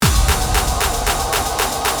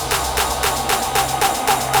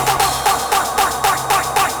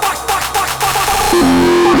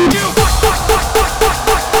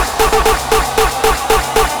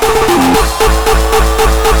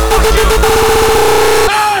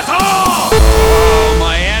Asshole! Oh,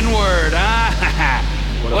 my N-word, huh?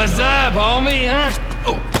 What's up, homie, huh?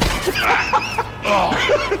 Oh. Oh.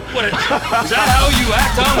 What is that how you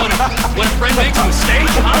act, huh? When a friend makes a mistake,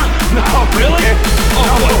 huh? No, really? man.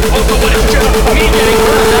 So what is just me getting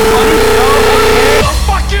hurt? Is that funny? No. Oh,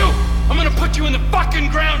 fuck you! I'm gonna put you in the fucking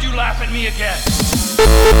ground, you laugh at me again.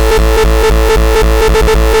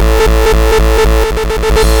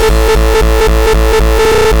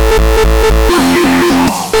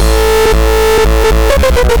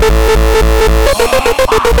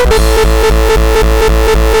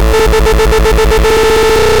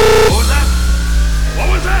 What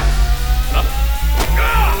was that?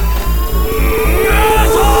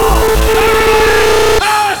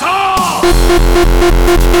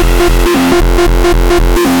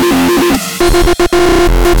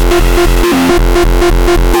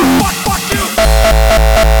 Fuck you!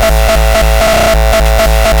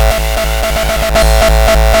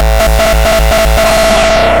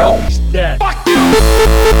 He's dead. Fuck you!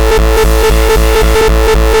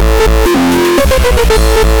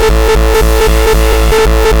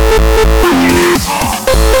 Fucking asshole!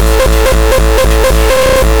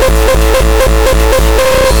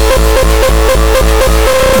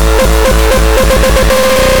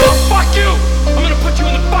 Oh, fuck you! I'm gonna put you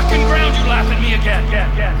in the fucking ground, you laugh at me again.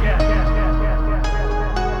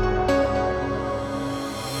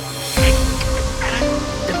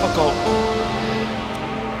 Difficult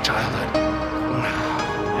childhood.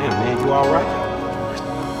 Damn, man, you alright?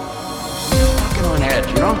 Fucking on edge,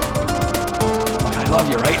 you know? I love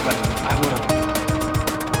you, right? But I would've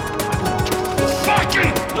just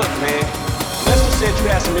fucking... Look, man, Lester said you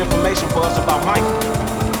had some information for us about Mike.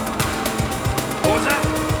 What was that?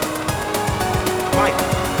 Mike.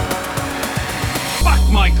 Fuck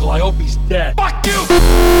Michael, I hope he's dead. Fuck you!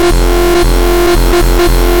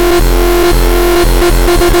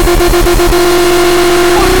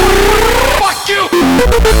 Fuck you!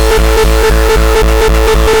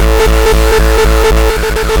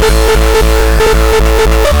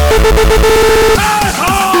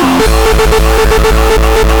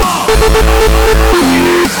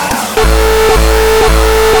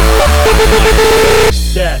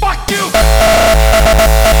 Dead. Fuck you!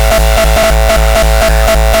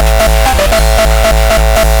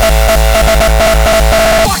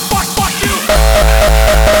 Fuck you!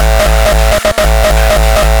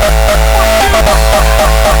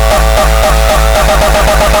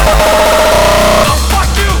 Oh,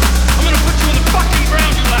 fuck you! I'm gonna put you in the fucking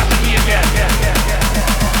ground, you laugh at me again.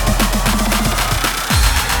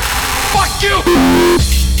 Fuck you!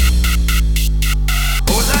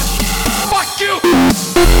 What was that? Fuck you!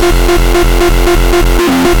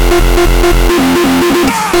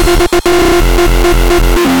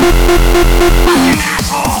 Fucking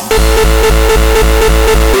asshole!